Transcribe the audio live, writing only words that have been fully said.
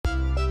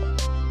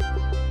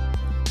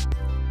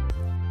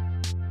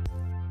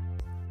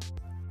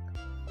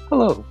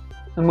Hello,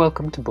 and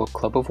welcome to Book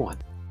Club of One.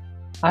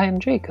 I am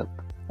Jacob,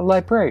 a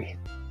librarian,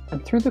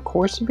 and through the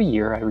course of a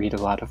year I read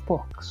a lot of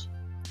books.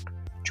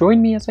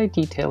 Join me as I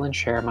detail and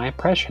share my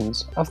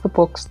impressions of the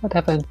books that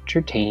have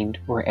entertained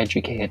or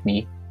educated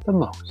me the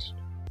most.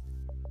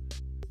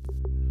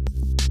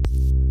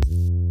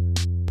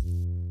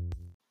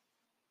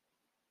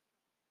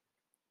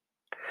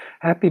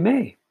 Happy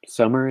May!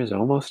 Summer is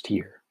almost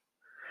here.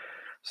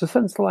 So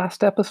since the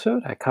last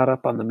episode, I caught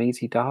up on the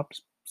Maisie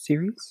Dobbs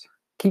series.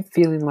 Keep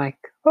feeling like,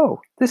 oh,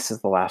 this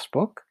is the last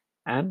book.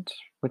 And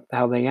with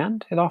how they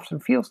end, it often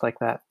feels like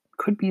that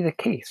could be the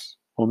case,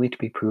 only to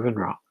be proven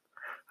wrong.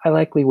 I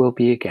likely will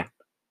be again.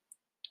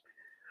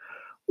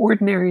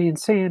 Ordinary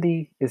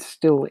Insanity is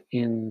still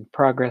in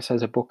progress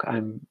as a book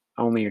I'm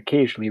only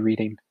occasionally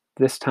reading.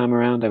 This time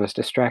around, I was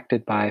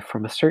distracted by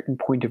From a Certain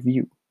Point of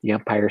View, The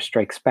Empire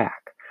Strikes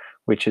Back,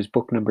 which is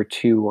book number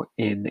 2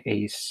 in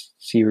a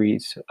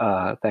series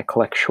that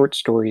collects short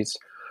stories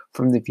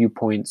from the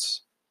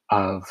viewpoints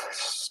of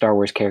Star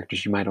Wars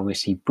characters you might only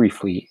see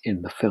briefly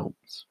in the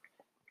films.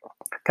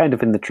 Kind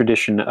of in the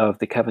tradition of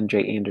the Kevin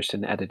J.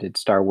 Anderson edited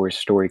Star Wars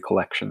story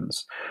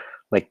collections,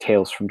 like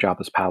Tales from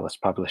Jabba's Palace,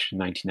 published in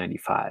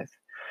 1995.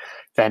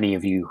 If any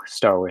of you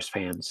Star Wars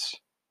fans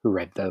who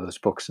read those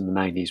books in the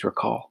 90s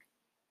recall.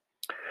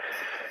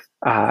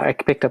 I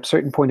picked up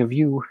Certain Point of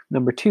View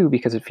number 2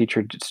 because it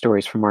featured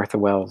stories from Martha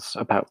Wells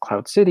about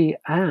Cloud City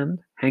and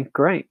Hank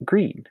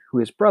Green, who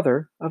is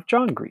brother of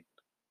John Green.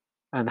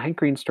 And Hank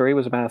Green's story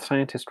was about a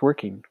scientist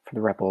working for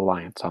the Rebel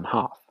Alliance on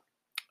Hoth.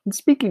 And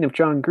speaking of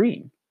John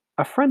Green,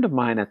 a friend of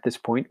mine at this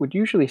point would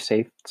usually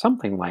say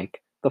something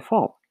like the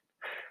following.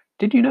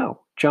 Did you know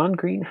John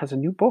Green has a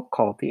new book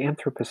called The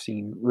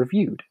Anthropocene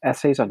Reviewed,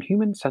 Essays on a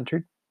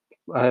Human-Centered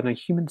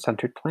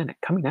Planet,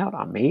 coming out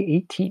on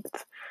May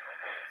 18th.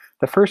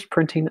 The first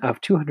printing of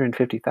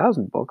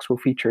 250,000 books will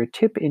feature a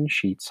tip-in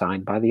sheet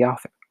signed by the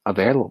author,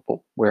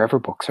 available wherever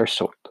books are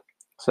sold.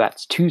 So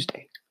that's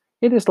Tuesday.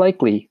 It is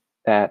likely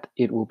that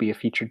it will be a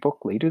featured book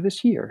later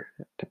this year,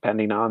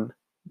 depending on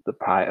the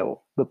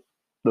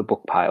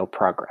book pile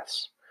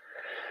progress.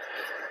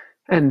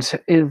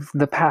 And in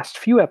the past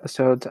few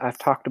episodes, I've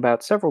talked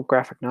about several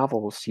graphic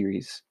novel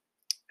series,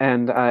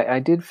 and I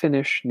did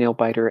finish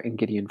Nailbiter and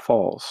Gideon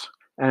Falls.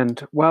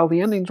 And while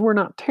the endings were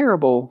not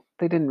terrible,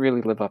 they didn't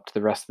really live up to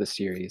the rest of the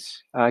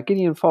series.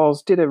 Gideon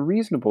Falls did a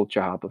reasonable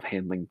job of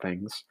handling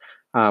things,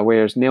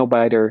 whereas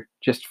Nailbiter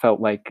just felt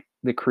like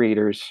the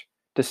creators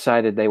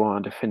decided they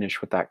wanted to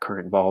finish with that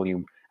current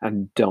volume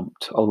and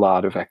dumped a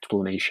lot of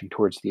explanation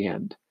towards the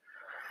end.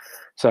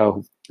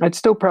 So I'd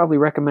still probably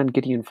recommend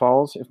Gideon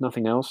Falls, if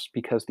nothing else,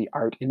 because the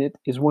art in it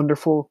is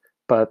wonderful,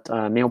 but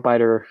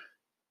Nailbiter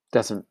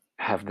doesn't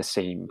have the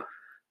same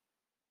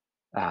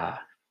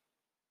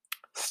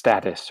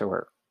status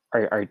or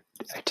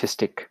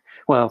artistic.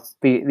 Well,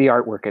 the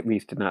artwork at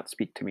least did not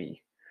speak to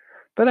me.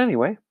 But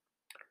anyway,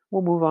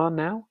 we'll move on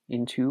now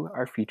into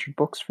our featured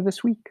books for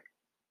this week.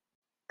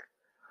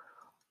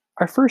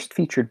 Our first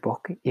featured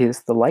book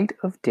is The Light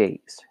of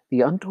Days,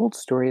 the untold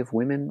story of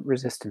women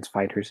resistance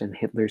fighters in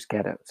Hitler's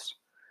ghettos.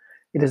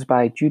 It is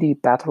by Judy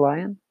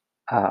Battalion,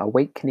 a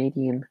white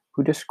Canadian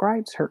who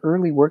describes her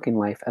early working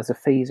life as a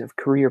phase of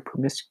career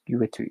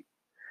promiscuity.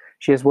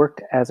 She has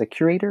worked as a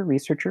curator,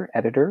 researcher,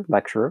 editor,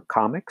 lecturer,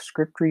 comic,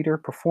 script reader,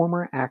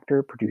 performer,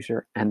 actor,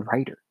 producer, and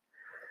writer.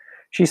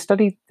 She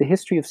studied the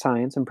history of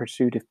science and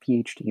pursued a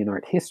PhD in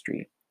art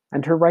history,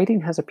 and her writing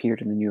has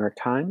appeared in the New York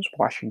Times,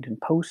 Washington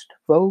Post,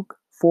 Vogue,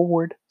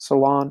 Forward,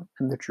 Salon,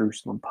 and the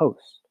Jerusalem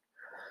Post.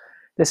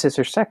 This is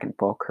her second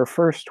book. Her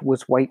first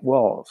was White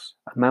Walls,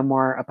 a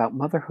memoir about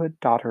motherhood,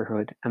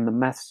 daughterhood, and the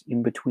mess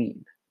in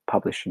between,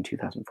 published in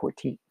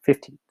 2015.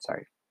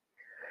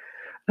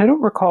 I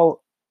don't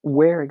recall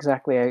where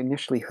exactly I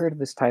initially heard of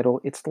this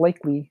title. It's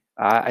likely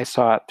I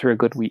saw it through a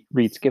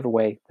Goodreads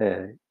giveaway,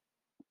 the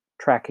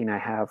tracking I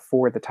have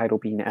for the title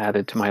being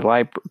added to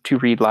my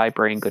to-read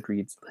library and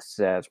Goodreads lists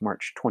as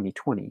March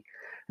 2020,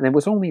 and it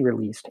was only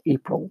released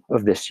April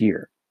of this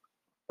year.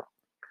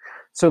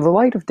 So The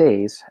Light of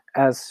Days,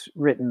 as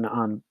written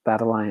on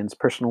Battalion's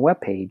personal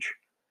webpage,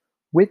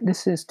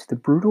 witnesses to the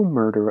brutal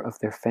murder of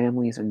their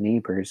families and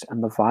neighbors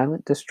and the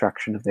violent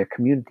destruction of their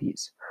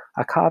communities.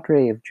 A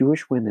cadre of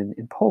Jewish women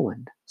in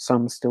Poland,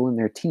 some still in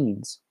their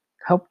teens,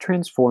 helped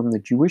transform the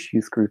Jewish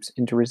youth groups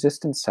into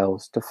resistance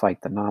cells to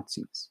fight the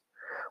Nazis.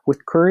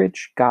 With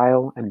courage,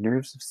 guile, and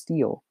nerves of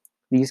steel,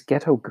 these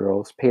ghetto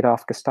girls paid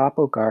off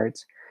Gestapo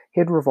guards,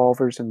 hid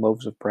revolvers in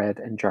loaves of bread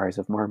and jars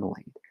of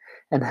marmalade,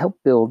 and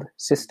helped build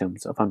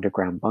systems of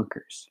underground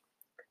bunkers.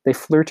 They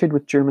flirted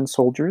with German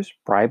soldiers,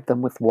 bribed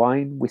them with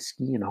wine,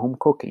 whiskey, and home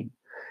cooking,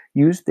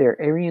 used their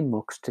Aryan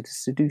looks to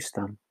seduce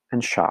them,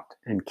 and shot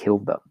and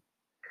killed them.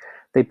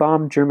 They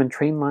bombed German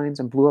train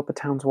lines and blew up a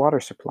town's water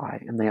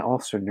supply, and they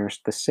also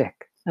nursed the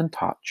sick and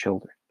taught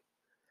children.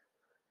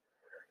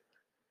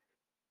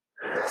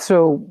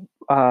 So,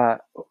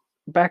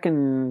 back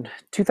in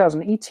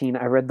 2018,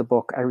 I read the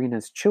book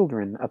Irina's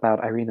Children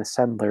about Irina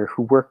Sendler,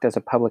 who worked as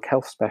a public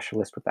health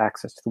specialist with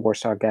access to the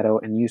Warsaw Ghetto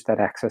and used that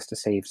access to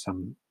save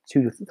some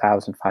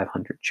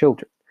 2,500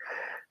 children.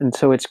 And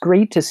so it's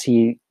great to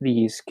see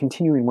these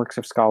continuing works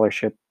of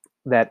scholarship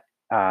that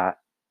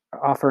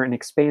offer an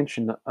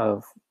expansion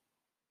of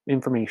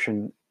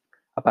information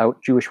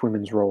about Jewish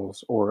women's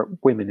roles, or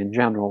women in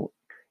general,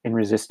 in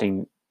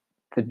resisting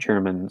the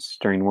Germans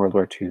during World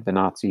War II, the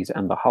Nazis,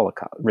 and the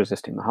Holocaust,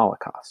 resisting the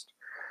Holocaust.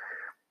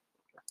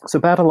 So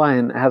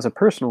Badeline has a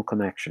personal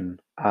connection.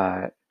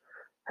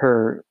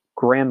 Her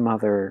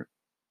grandmother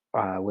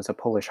was a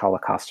Polish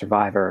Holocaust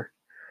survivor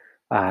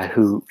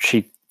who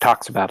she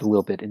talks about a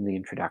little bit in the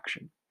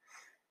introduction.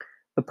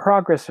 The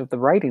progress of the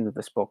writing of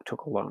this book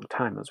took a long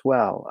time as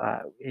well.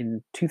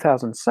 In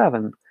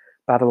 2007,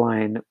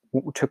 Badeline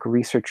took a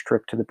research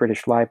trip to the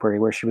British Library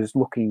where she was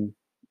looking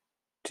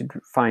to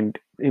find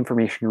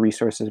information and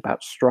resources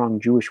about strong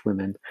Jewish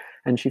women,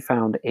 and she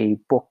found a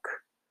book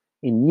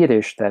in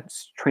Yiddish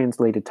that's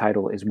translated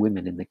title is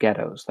Women in the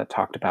Ghettos, that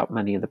talked about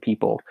many of the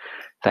people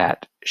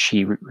that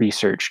she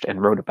researched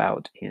and wrote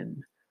about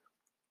in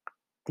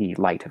The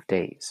Light of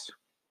Days.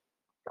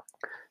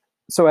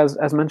 So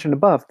as mentioned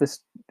above,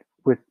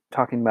 we're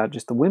talking about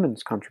just the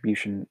women's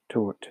contribution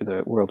to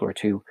the World War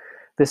II.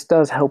 This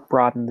does help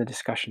broaden the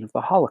discussion of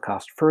the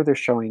Holocaust, further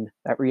showing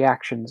that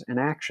reactions and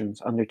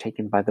actions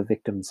undertaken by the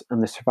victims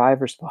and the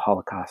survivors of the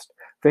Holocaust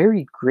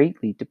vary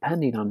greatly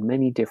depending on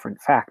many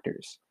different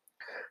factors.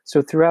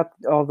 So throughout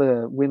all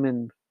the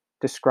women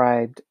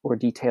described or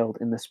detailed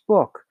in this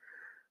book,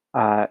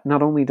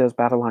 not only does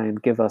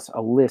Badeline give us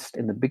a list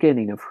in the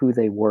beginning of who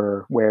they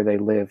were, where they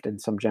lived, and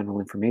some general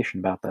information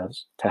about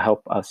those to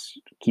help us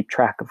keep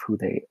track of who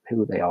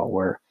they all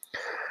were,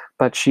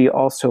 but she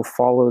also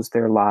follows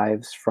their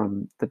lives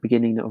from the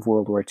beginning of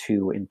World War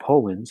II in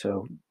Poland,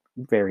 so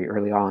very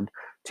early on,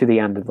 to the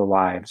end of the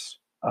lives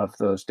of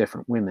those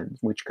different women,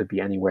 which could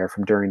be anywhere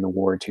from during the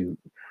war to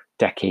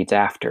decades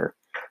after.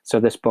 So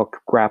this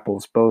book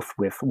grapples both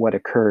with what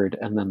occurred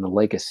and then the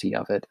legacy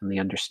of it and the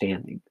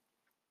understanding.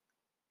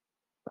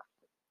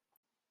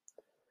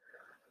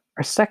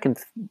 Our second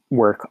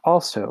work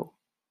also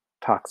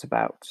talks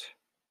about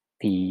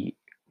the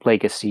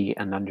legacy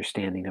and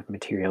understanding of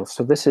materials.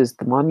 So this is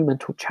The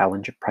Monumental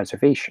Challenge of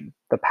Preservation,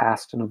 The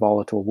Past in a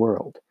Volatile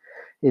World.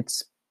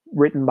 It's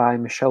written by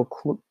Michelle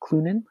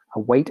Clunan, a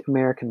white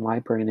American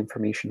library and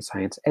information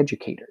science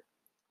educator.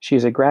 She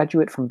is a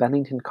graduate from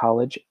Bennington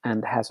College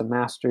and has a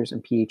master's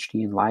and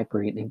PhD in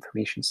library and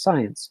information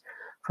science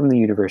from the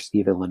University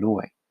of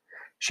Illinois.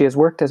 She has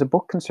worked as a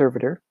book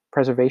conservator,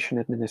 preservation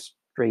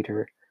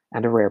administrator,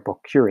 and a rare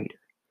book curator.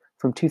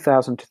 From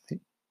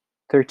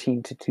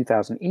 2013 to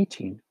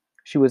 2018,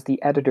 she was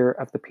the editor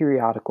of the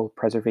periodical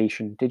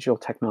Preservation, Digital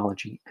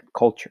Technology, and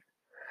Culture.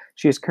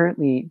 She is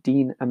currently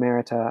Dean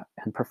Emerita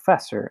and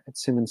Professor at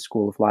Simmons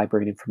School of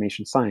Library and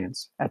Information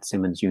Science at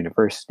Simmons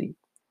University.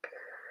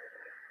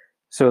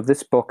 So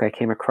this book I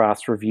came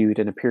across reviewed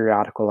in a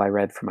periodical I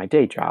read for my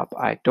day job.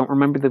 I don't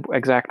remember the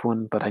exact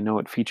one, but I know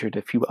it featured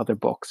a few other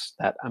books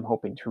that I'm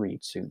hoping to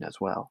read soon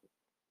as well.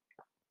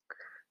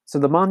 So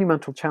the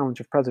monumental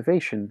challenge of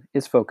preservation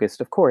is focused,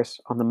 of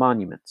course, on the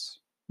monuments,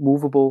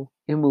 movable,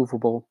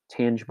 immovable,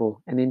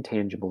 tangible, and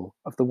intangible,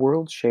 of the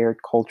world's shared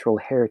cultural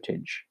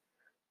heritage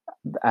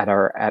that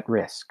are at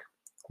risk.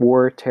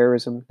 War,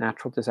 terrorism,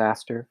 natural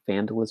disaster,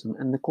 vandalism,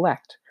 and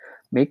neglect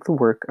make the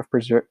work of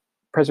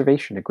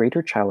preservation a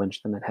greater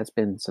challenge than it has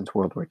been since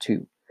World War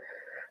II.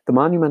 The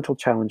monumental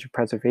challenge of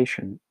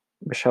preservation,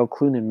 Michelle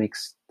Clunan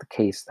makes the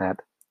case that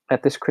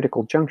at this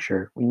critical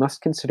juncture, we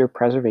must consider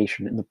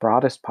preservation in the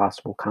broadest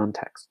possible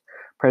context.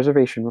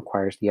 Preservation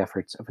requires the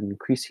efforts of an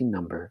increasing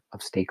number of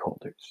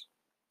stakeholders.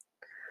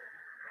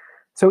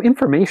 So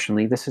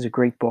informationally, this is a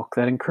great book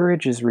that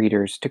encourages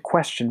readers to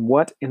question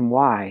what and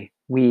why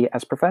we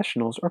as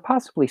professionals, or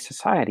possibly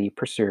society,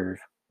 preserve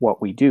what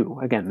we do.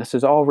 Again, this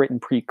is all written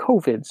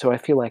pre-COVID, so I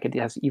feel like it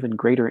has even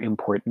greater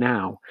import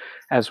now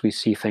as we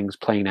see things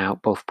playing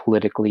out both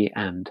politically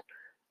and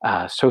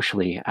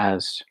socially,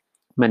 as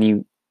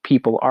many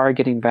people are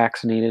getting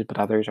vaccinated, but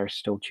others are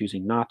still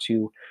choosing not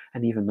to,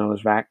 and even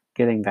those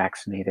getting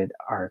vaccinated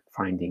are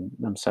finding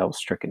themselves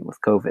stricken with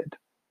COVID.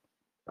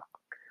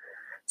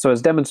 So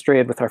as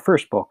demonstrated with our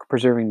first book,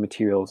 preserving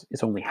materials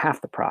is only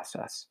half the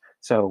process.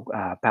 So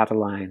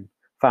Badeline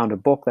found a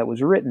book that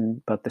was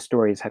written, but the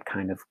stories had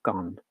kind of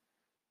gone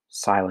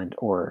silent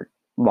or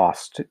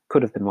lost,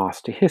 could have been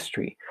lost to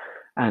history.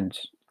 And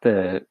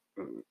the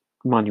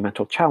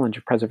monumental challenge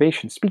of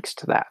preservation speaks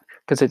to that,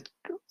 because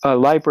a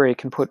library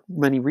can put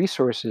many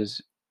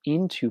resources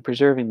into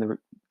preserving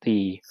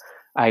the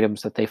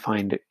items that they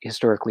find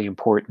historically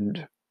important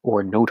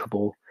or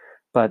notable,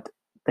 but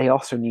they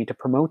also need to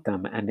promote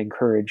them and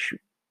encourage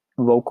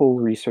local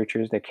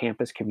researchers, their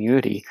campus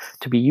community,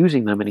 to be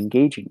using them and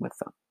engaging with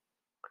them.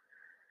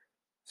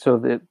 So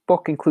the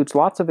book includes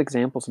lots of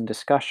examples and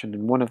discussion,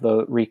 and one of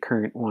the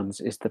recurrent ones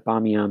is the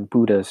Bamiyan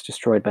Buddhas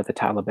destroyed by the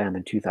Taliban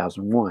in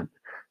 2001.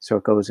 So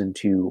it goes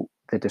into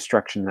the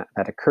destruction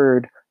that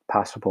occurred,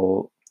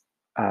 possible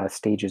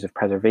stages of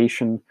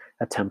preservation,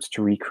 attempts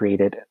to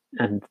recreate it,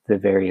 and the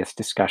various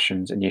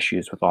discussions and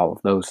issues with all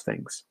of those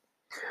things.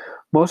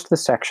 Most of the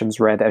sections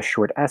read as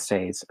short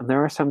essays, and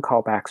there are some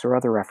callbacks or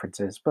other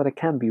references, but it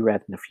can be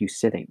read in a few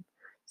sittings.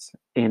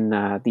 In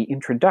the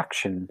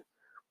introduction,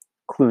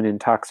 Clunan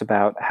talks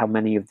about how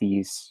many of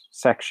these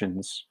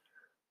sections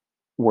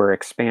were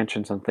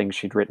expansions on things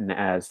she'd written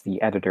as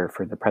the editor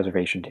for the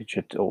Preservation of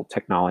Digital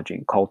Technology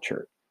and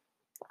Culture.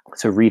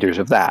 So readers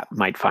of that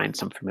might find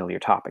some familiar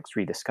topics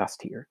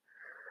rediscussed here.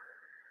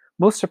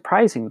 Most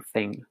surprising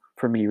thing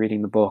for me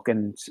reading the book,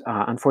 and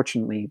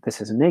unfortunately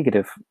this is a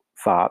negative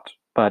thought,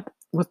 but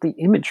was the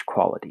image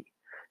quality.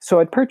 So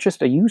I'd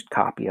purchased a used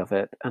copy of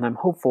it, and I'm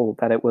hopeful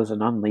that it was an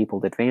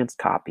unlabeled advanced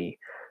copy.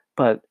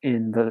 But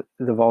in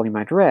the volume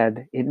I'd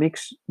read,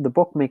 the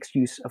book makes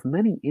use of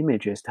many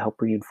images to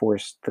help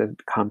reinforce the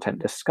content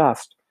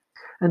discussed,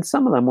 and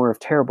some of them were of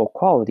terrible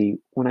quality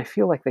when I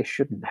feel like they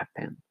shouldn't have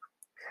been.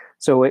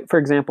 So, for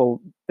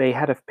example, they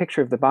had a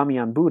picture of the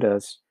Bamiyan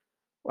Buddhas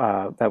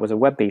that was a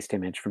web-based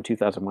image from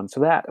 2001. So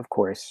that, of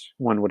course,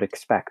 one would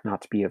expect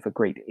not to be of a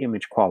great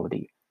image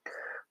quality.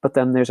 But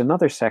then there's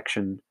another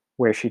section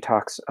where she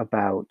talks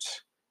about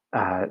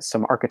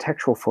some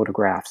architectural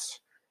photographs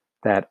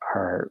that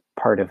are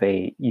part of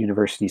a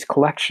university's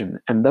collection,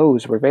 and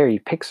those were very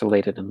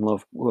pixelated and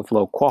of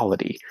low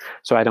quality.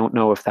 So I don't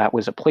know if that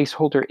was a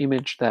placeholder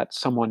image that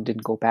someone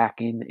didn't go back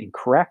in and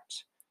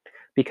correct,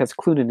 because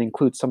Clunan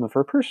includes some of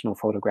her personal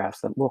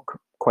photographs that look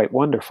quite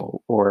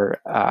wonderful, or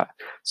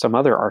some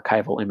other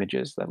archival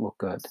images that look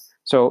good.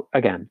 So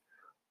again,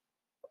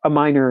 a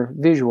minor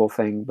visual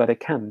thing, but it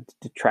can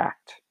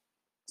detract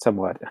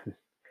somewhat,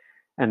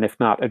 and if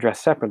not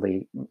addressed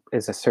separately,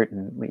 is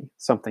certainly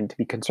something to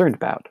be concerned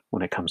about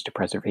when it comes to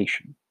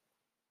preservation.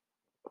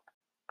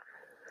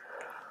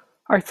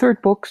 Our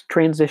third book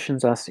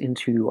transitions us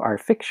into our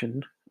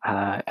fiction.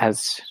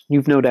 As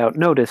you've no doubt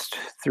noticed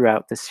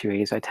throughout this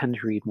series, I tend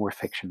to read more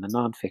fiction than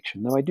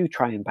nonfiction, though I do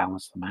try and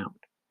balance them out.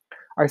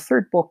 Our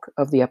third book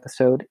of the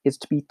episode is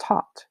To Be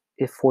Taught,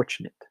 If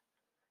Fortunate.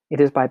 It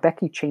is by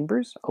Becky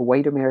Chambers, a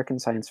white American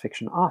science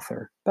fiction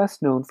author,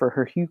 best known for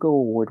her Hugo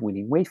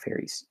Award-winning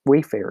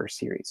Wayfarer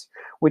series,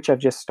 which I've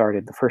just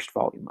started the first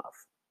volume of.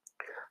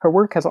 Her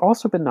work has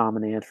also been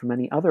nominated for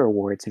many other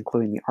awards,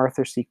 including the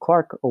Arthur C.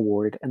 Clarke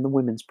Award and the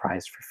Women's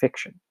Prize for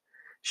Fiction.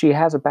 She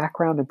has a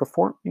background in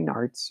performing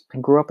arts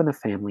and grew up in a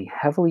family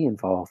heavily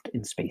involved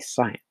in space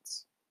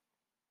science.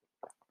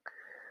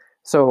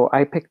 So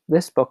I picked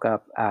this book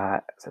up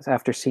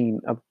after seeing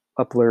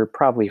a blurb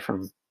probably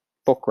from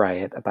Book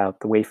Riot about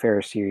the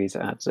Wayfarer series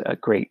as a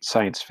great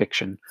science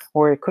fiction,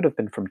 or it could have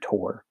been from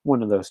Tor.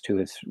 One of those two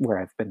is where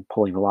I've been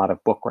pulling a lot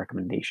of book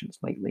recommendations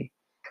lately.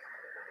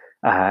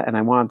 And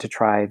I wanted to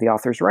try the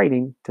author's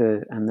writing,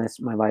 and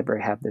my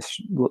library had this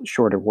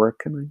shorter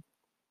work, and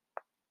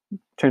it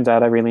turns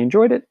out I really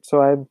enjoyed it,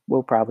 so I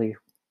will probably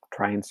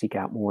try and seek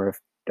out more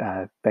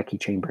of Becky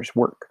Chambers'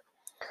 work.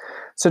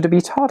 So To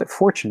Be Taught, If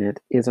Fortunate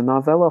is a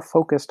novella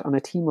focused on a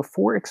team of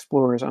 4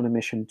 explorers on a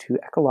mission to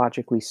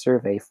ecologically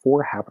survey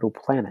 4 habitable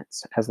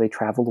planets as they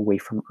travel away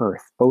from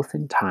Earth, both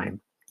in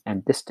time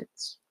and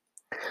distance.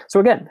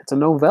 So again, it's a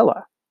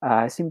novella.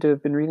 I seem to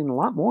have been reading a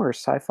lot more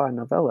sci-fi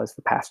novellas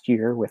the past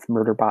year with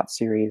Murderbot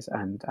series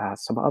and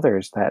some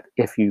others that,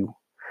 if you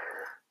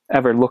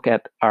ever look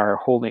at our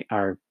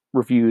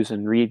reviews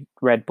and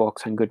read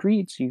books on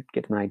Goodreads, you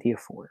get an idea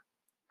for.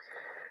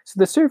 So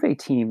the survey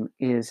team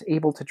is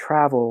able to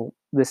travel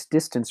this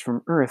distance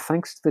from Earth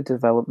thanks to the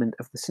development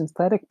of the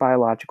synthetic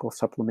biological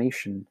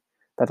sublimation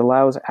that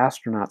allows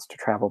astronauts to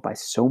travel by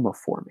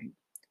somaforming.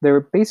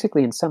 They're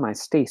basically in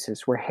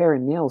semi-stasis, where hair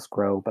and nails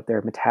grow, but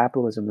their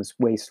metabolism is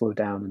way slowed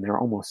down, and they're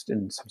almost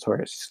in some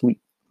sort of sleep,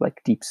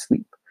 like deep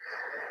sleep.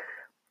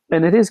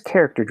 And it is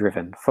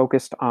character-driven,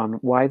 focused on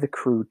why the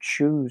crew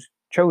chose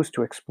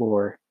to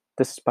explore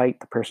despite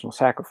the personal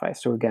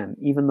sacrifice. So again,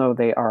 even though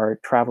they are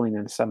traveling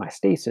in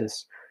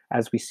semi-stasis,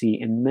 as we see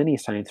in many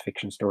science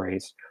fiction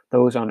stories,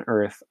 those on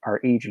Earth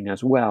are aging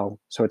as well,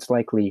 so it's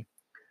likely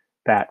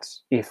that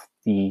if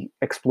the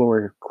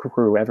explorer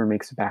crew ever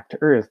makes it back to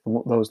Earth,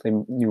 those they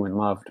knew and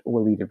loved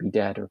will either be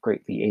dead or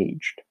greatly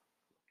aged.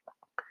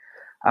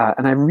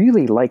 And I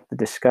really like the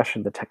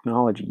discussion, the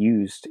technology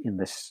used in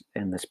this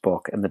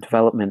book, and the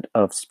development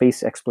of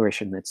space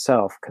exploration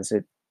itself, because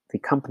the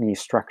company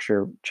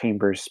structure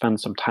Chambers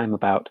spends some time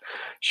about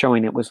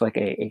showing it was like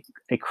a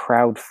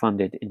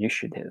crowd-funded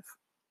initiative.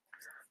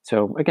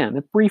 So again,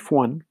 a brief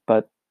one,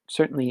 but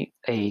certainly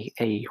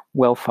a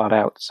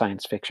well-thought-out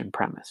science fiction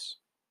premise.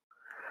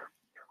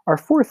 Our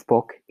fourth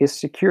book is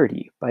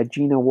Security by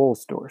Gina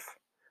Wollsdorf.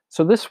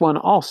 So this one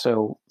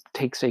also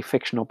takes a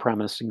fictional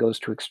premise and goes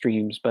to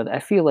extremes, but I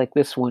feel like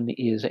this one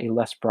is a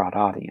less broad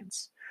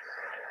audience.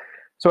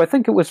 So I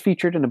think it was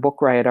featured in a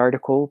Book Riot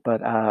article,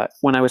 but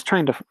when I was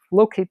trying to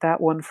locate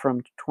that one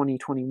from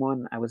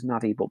 2021, I was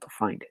not able to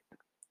find it.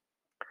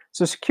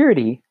 So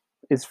Security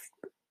is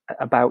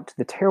about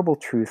the terrible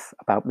truth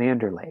about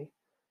Manderley,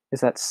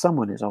 is that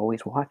someone is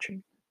always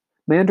watching.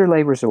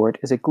 Manderley Resort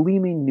is a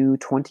gleaming new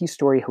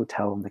 20-story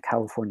hotel on the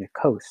California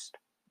coast.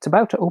 It's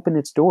about to open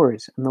its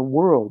doors, and the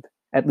world,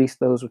 at least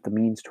those with the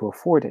means to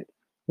afford it,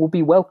 will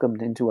be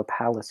welcomed into a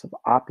palace of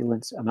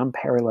opulence and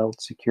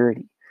unparalleled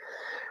security.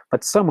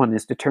 But someone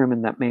is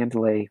determined that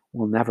Mandalay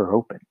will never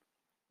open.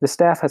 The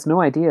staff has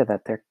no idea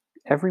that their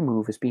every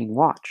move is being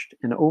watched,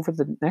 and over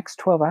the next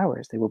 12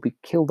 hours they will be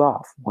killed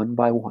off one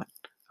by one.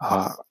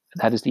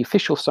 That is the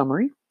official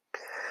summary.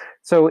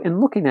 So in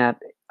looking at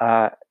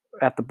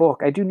the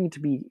book, I do need to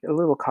be a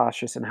little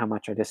cautious in how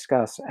much I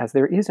discuss, as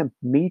there is a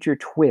major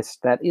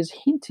twist that is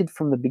hinted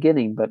from the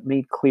beginning but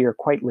made clear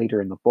quite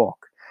later in the book.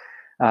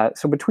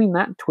 So between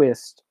that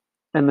twist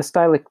and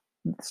the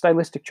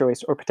stylistic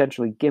choice, or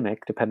potentially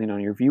gimmick, depending on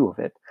your view of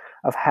it,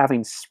 of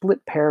having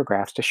split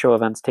paragraphs to show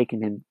events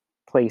taking in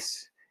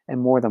place in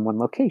more than one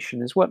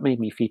location is what made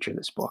me feature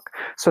this book.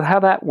 So how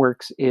that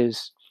works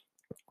is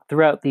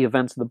throughout the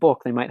events of the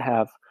book, they might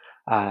have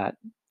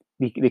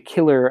the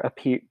killer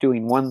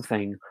doing one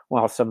thing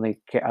while some of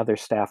the other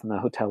staff in the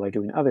hotel are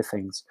doing other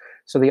things.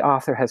 So the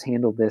author has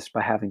handled this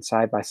by having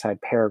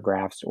side-by-side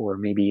paragraphs, or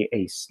maybe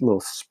a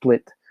little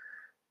split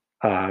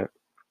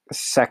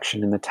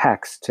section in the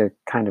text to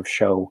kind of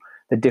show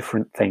the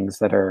different things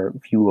that are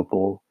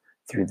viewable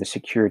through the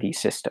security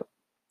system.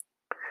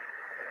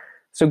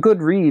 So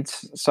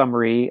Goodreads'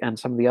 summary and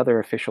some of the other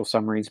official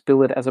summaries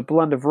bill it as a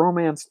blend of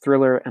romance,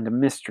 thriller, and a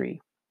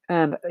mystery.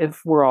 And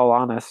if we're all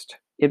honest,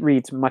 it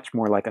reads much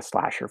more like a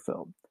slasher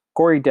film.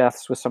 Gory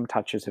deaths with some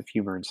touches of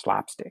humor and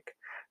slapstick.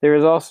 There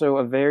is also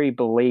a very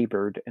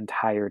belabored and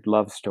tired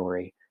love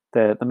story.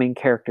 The main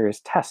character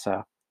is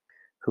Tessa,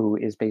 who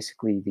is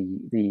basically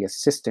the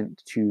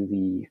assistant to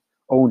the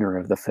owner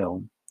of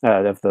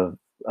the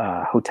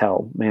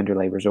hotel,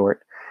 Mandalay Resort.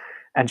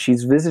 And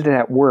she's visited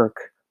at work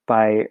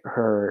by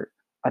her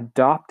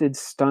adopted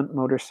stunt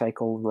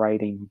motorcycle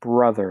riding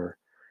brother,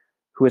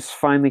 who has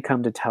finally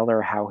come to tell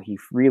her how he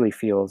really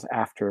feels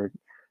after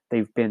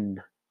they've been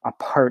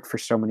apart for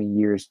so many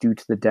years due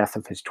to the death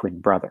of his twin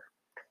brother.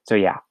 So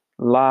yeah,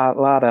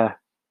 lot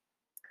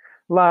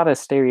of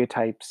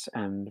stereotypes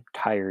and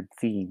tired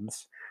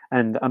themes.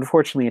 And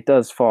unfortunately, it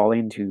does fall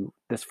into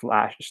this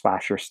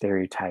slasher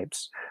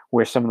stereotypes,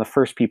 where some of the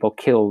first people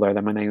killed are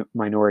the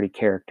minority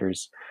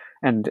characters,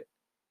 and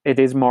it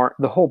is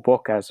the whole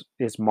book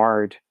is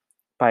marred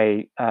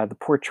by the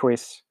poor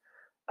choice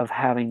of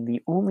having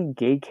the only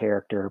gay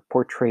character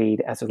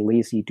portrayed as a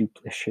lazy,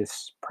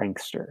 duplicitous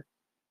prankster.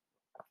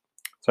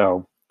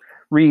 So,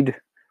 read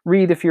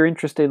if you're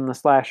interested in the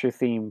slasher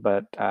theme,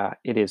 but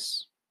it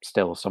is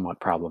still somewhat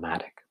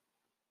problematic.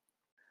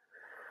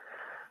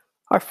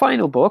 Our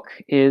final book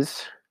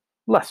is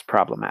less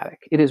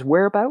problematic. It is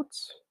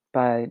Whereabouts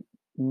by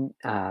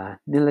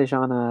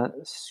Nilajana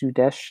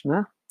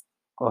Sudeshna,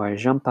 or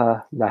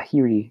Jhumpa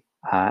Lahiri,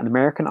 an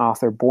American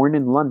author born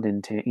in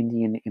London to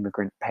Indian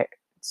immigrant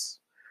parents.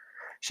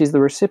 She's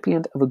the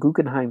recipient of a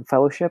Guggenheim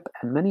Fellowship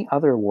and many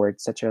other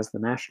awards such as the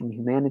National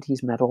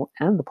Humanities Medal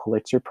and the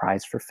Pulitzer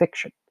Prize for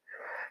Fiction.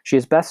 She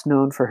is best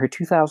known for her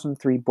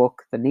 2003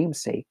 book, The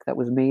Namesake, that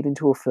was made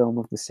into a film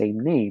of the same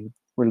name,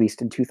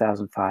 released in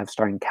 2005,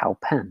 starring Kal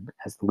Penn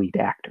as the lead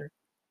actor.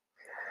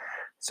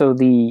 So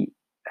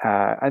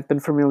I've been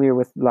familiar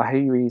with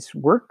Lahiri's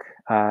work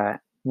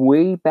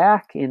way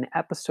back in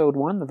episode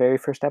 1, the very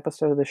first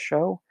episode of the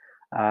show.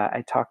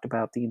 I talked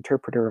about The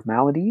Interpreter of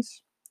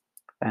Maladies,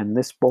 and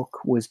this book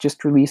was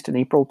just released in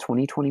April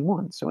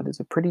 2021, so it is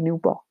a pretty new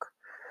book.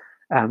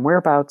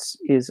 Whereabouts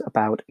is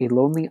about a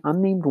lonely,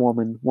 unnamed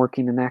woman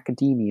working in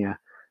academia,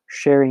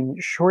 sharing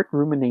short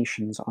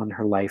ruminations on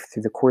her life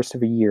through the course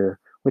of a year,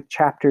 with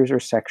chapters or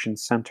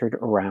sections centered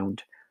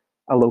around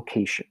a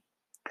location.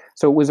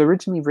 So it was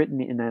originally written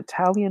in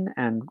Italian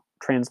and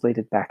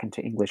translated back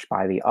into English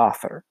by the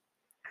author.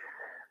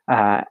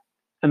 And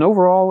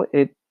overall,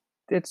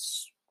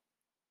 it's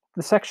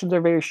the sections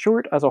are very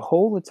short. As a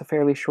whole, it's a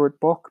fairly short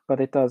book,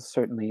 but it does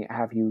certainly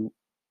have you,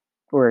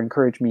 or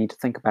encourage me to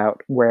think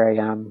about where I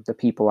am, the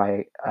people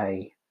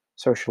I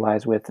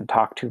socialize with and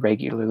talk to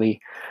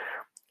regularly.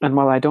 And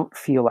while I don't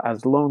feel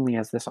as lonely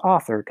as this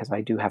author, because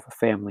I do have a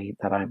family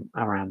that I'm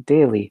around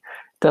daily, it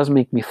does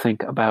make me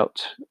think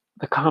about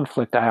the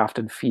conflict I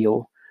often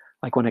feel,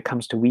 like when it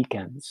comes to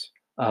weekends,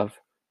 of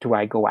do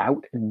I go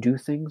out and do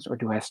things or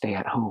do I stay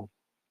at home?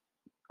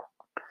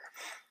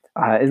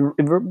 It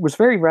was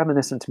very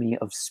reminiscent to me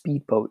of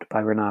Speedboat by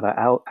Renata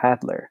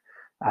Adler,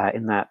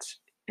 in that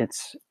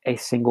it's a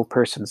single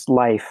person's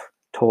life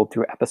told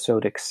through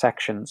episodic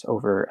sections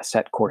over a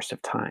set course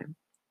of time.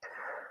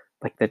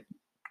 Like that,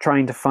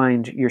 trying to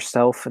find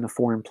yourself in a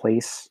foreign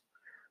place,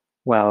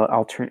 while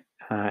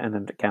and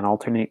then again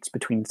alternates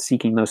between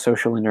seeking those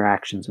social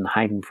interactions and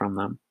hiding from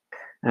them.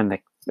 And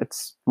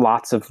it's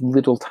lots of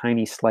little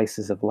tiny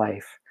slices of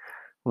life,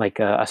 like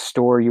a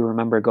store you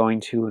remember going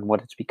to and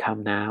what it's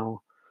become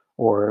now,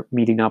 or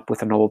meeting up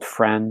with an old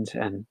friend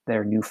and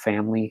their new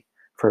family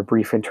for a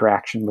brief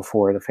interaction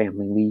before the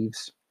family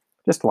leaves.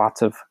 Just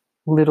lots of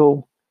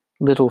little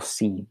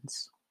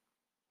scenes.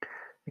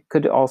 It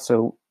could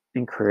also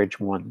encourage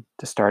one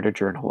to start a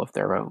journal of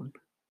their own.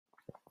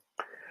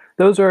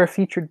 Those are our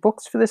featured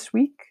books for this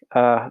week.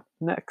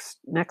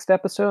 Next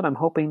episode, I'm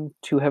hoping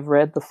to have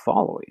read the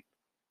following.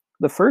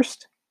 The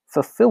first,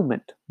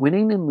 Fulfillment,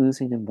 Winning and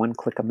Losing in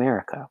One-Click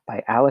America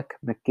by Alec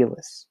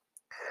McGillis.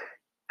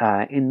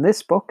 In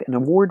this book, an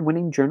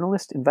award-winning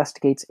journalist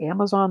investigates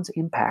Amazon's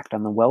impact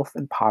on the wealth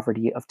and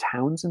poverty of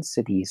towns and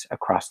cities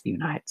across the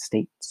United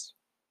States.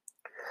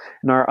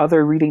 And our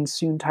other reading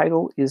soon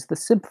title is The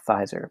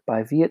Sympathizer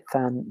by Viet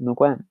Thanh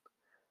Nguyen,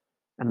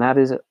 and that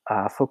is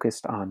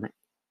focused on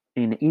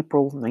in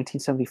April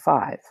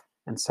 1975,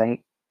 and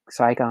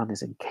Saigon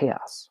is in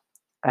chaos.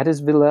 At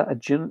his villa, a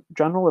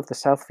general of the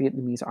South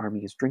Vietnamese army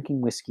is drinking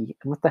whiskey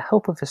and, with the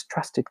help of his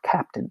trusted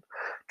captain,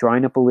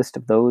 drawing up a list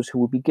of those who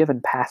will be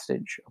given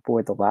passage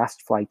aboard the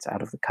last flights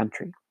out of the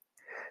country.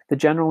 The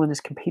general and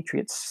his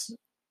compatriots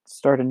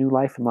start a new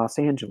life in Los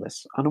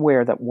Angeles,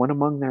 unaware that one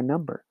among their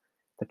number,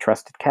 the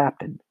trusted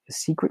captain, is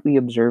secretly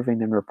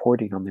observing and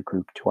reporting on the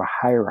group to a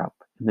higher-up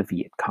in the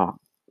Viet Cong.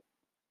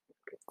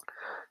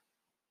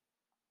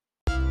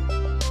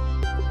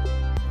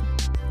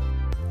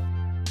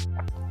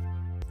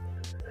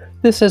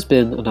 This has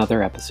been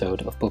another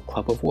episode of Book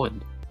Club of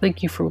One.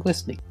 Thank you for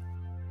listening.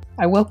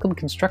 I welcome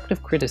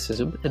constructive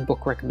criticism and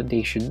book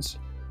recommendations,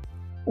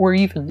 or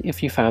even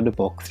if you found a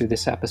book through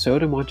this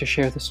episode and want to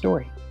share the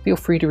story, feel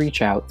free to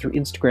reach out through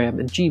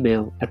Instagram and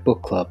Gmail at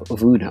Book Club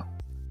of Uno.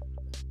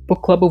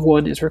 Book Club of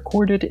One is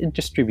recorded and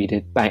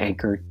distributed by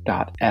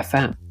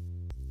Anchor.fm.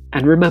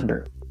 And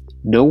remember,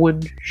 no one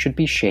should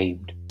be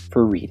shamed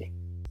for reading.